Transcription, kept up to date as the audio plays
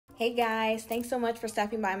Hey guys, thanks so much for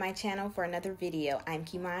stopping by my channel for another video. I'm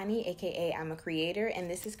Kimani, aka I'm a creator, and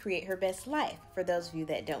this is Create Her Best Life. For those of you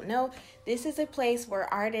that don't know, this is a place where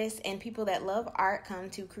artists and people that love art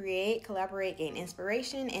come to create, collaborate, gain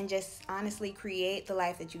inspiration, and just honestly create the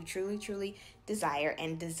life that you truly desire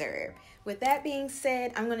and deserve. With that being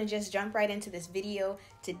said, I'm going to just jump right into this video.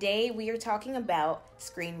 Today we are talking about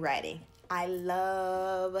screenwriting. I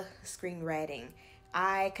love screenwriting.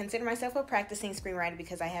 I consider myself a practicing screenwriter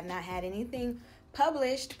because I have not had anything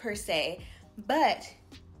published per se, but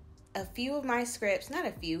quite a few of my scripts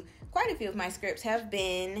have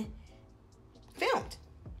been filmed,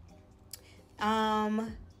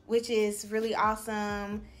 which is really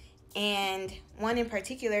awesome. And one in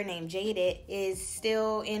particular named Jaded is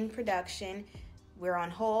still in production. We're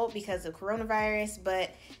on hold because of coronavirus,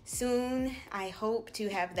 but soon I hope to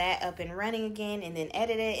have that up and running again and then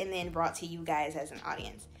edit it and then brought to you guys as an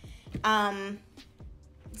audience.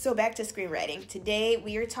 So back to screenwriting. Today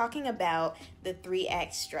we are talking about the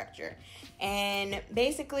 3-act structure. And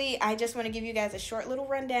basically I just want to give you guys a short little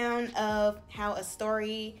rundown of how a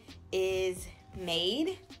story is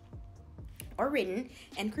made or written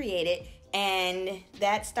and created. And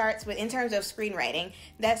that starts with, in terms of screenwriting,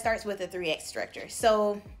 that starts with a 3-act structure.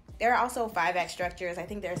 So there are also 5-act structures. I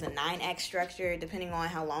think there's a 9-act structure depending on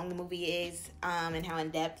how long the movie is and how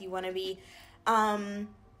in depth you want to be.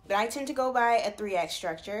 But I tend to go by a 3-act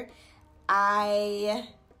structure. I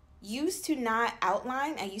used to not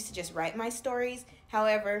outline. I used to just write my stories.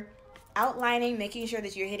 However, outlining, making sure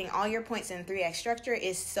that you're hitting all your points in 3-act structure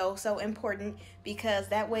is so important, because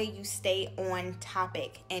that way you stay on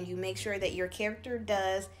topic and you make sure that your character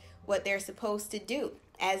does what they're supposed to do.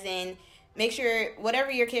 As in, make sure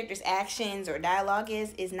whatever your character's actions or dialogue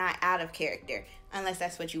is not out of character, unless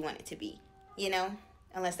that's what you want it to be,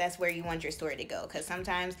 unless that's where you want your story to go. Because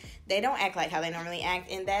sometimes they don't act like how they normally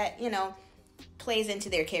act, and that, plays into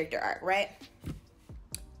their character arc, right?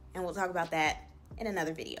 And we'll talk about that in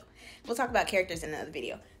another video. We'll talk about characters in another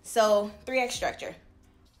video. So 3-act structure.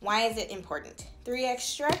 Why is it important? 3-act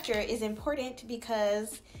structure is important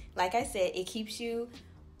because, like I said, it keeps you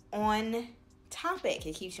on topic.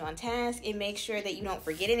 It keeps you on task. It makes sure that you don't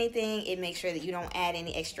forget anything. It makes sure that you don't add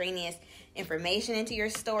any extraneous information into your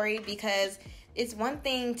story, because it's one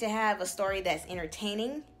thing to have a story that's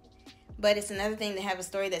entertaining, but it's another thing to have a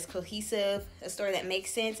story that's cohesive, a story that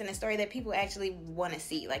makes sense, and a story that people actually want to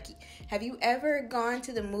see. Like, have you ever gone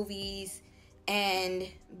to the movies and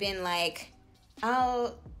been like,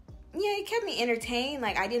 oh, yeah, it kept me entertained.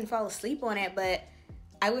 Like, I didn't fall asleep on it, but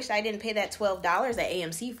I wish I didn't pay that $12 at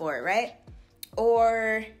AMC for it, right?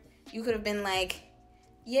 Or you could have been like,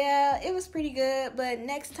 yeah, it was pretty good, but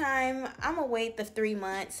next time I'm going to wait the 3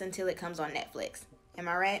 months until it comes on Netflix. Am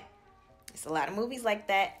I right? It's a lot of movies like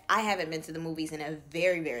that. I haven't been to the movies in a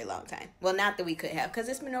very long time. Well, not that we could have, because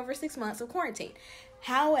it's been over 6 months of quarantine.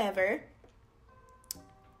 However,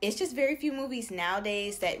 it's just very few movies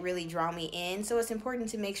nowadays that really draw me in. So it's important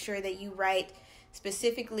to make sure that you write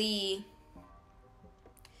specifically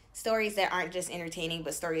stories that aren't just entertaining,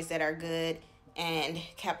 but stories that are good and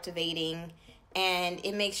captivating. And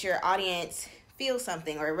it makes your audience feel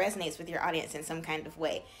something, or it resonates with your audience in some kind of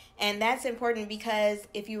way. And that's important, because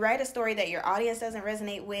if you write a story that your audience doesn't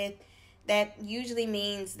resonate with, that usually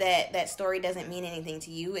means that that story doesn't mean anything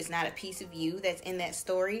to you. It's not a piece of you that's in that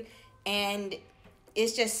story. And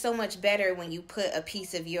it's just so much better when you put a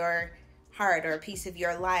piece of your heart or a piece of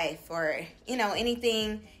your life or,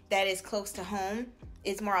 anything that is close to home.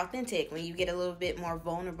 It's more authentic when you get a little bit more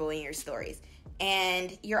vulnerable in your stories.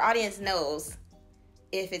 And your audience knows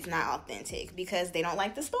if it's not authentic, because they don't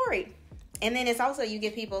like the story. And then it's also, you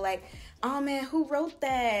get people like, oh man, who wrote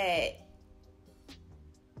that?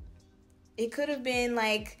 It could have been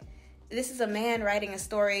like, this is a man writing a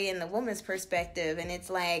story in the woman's perspective, and it's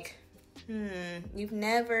like, you've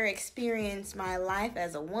never experienced my life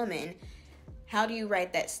as a woman. How do you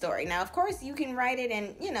write that story? Now, of course, you can write it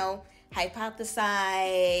and,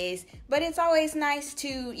 hypothesize, but it's always nice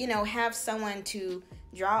to, have someone to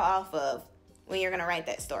draw off of when you're going to write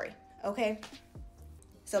that story. Okay?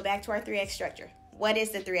 So back to our 3-act structure. What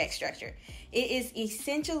is the 3-act structure? It is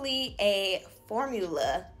essentially a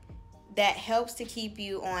formula that helps to keep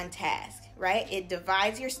you on task, right? It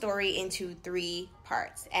divides your story into 3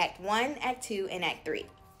 parts: Act 1, Act 2, and Act 3.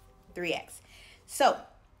 3 acts. So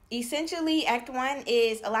essentially, Act 1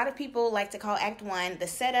 is, a lot of people like to call Act 1 the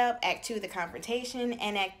setup, Act 2 the confrontation,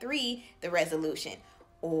 and Act 3 the resolution.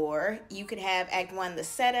 Or you could have Act 1 the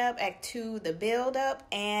setup, Act 2 the build up,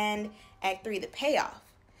 and Act 3 the payoff.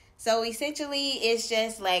 So essentially, it's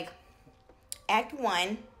just like Act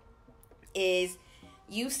 1 is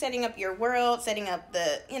you setting up your world, setting up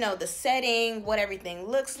the, the setting, what everything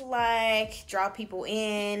looks like, draw people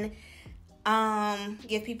in,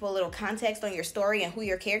 give people a little context on your story and who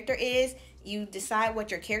your character is. You decide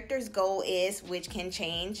what your character's goal is, which can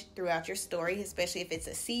change throughout your story, especially if it's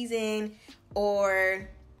a season or,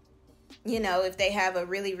 if they have a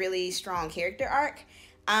really, really strong character arc.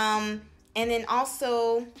 And then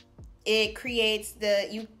also you create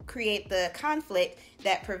the conflict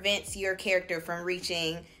that prevents your character from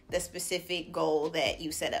reaching the specific goal that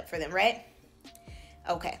you set up for them, right?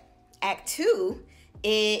 Okay. Act 2,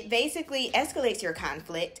 it basically escalates your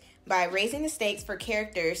conflict by raising the stakes for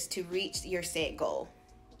characters to reach your set goal.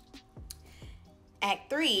 Act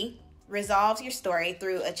 3 resolves your story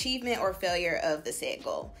through achievement or failure of the set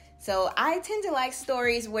goal. So I tend to like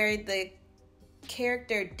stories where the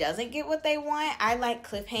character doesn't get what they want. I like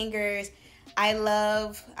cliffhangers. I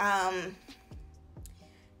love,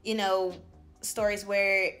 stories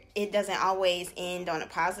where it doesn't always end on a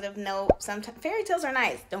positive note. Sometimes fairy tales are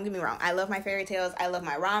nice. Don't get me wrong. I love my fairy tales. I love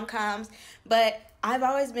my rom-coms. But I've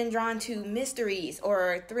always been drawn to mysteries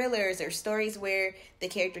or thrillers or stories where the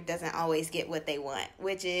character doesn't always get what they want,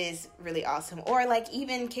 which is really awesome. Or like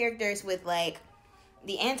even characters with like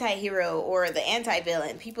the anti-hero or the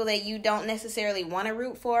anti-villain, people that you don't necessarily want to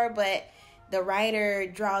root for, but the writer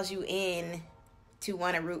draws you in to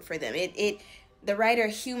want to root for them. The writer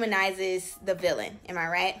humanizes the villain. Am I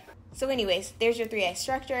right? So anyways, there's your 3-act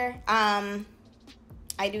structure. I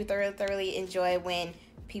do thoroughly enjoy when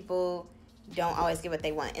people don't always get what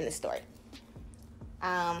they want in the story.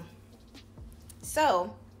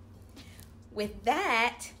 So with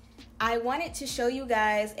that, I wanted to show you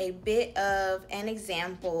guys a bit of an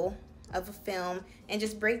example of a film and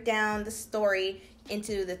just break down the story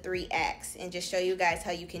into the 3 acts and just show you guys how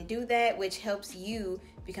you can do that, which helps you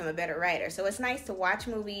become a better writer. So it's nice to watch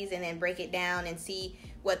movies and then break it down and see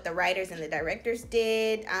what the writers and the directors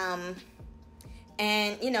did,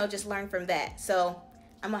 and just learn from that. So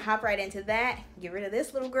I'm gonna hop right into that, get rid of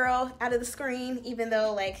this little girl out of the screen, even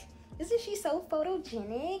though isn't she so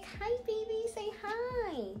photogenic? Hi baby, say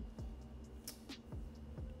hi.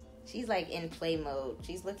 She's in play mode.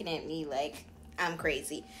 She's looking at me like I'm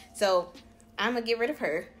crazy. So I'm going to get rid of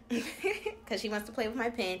her because she wants to play with my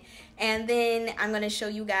pen. And then I'm going to show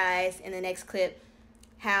you guys in the next clip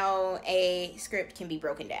how a script can be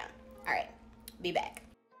broken down. All right, be back.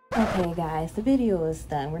 Okay, guys, the video is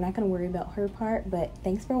done. We're not going to worry about her part, but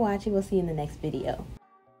thanks for watching. We'll see you in the next video.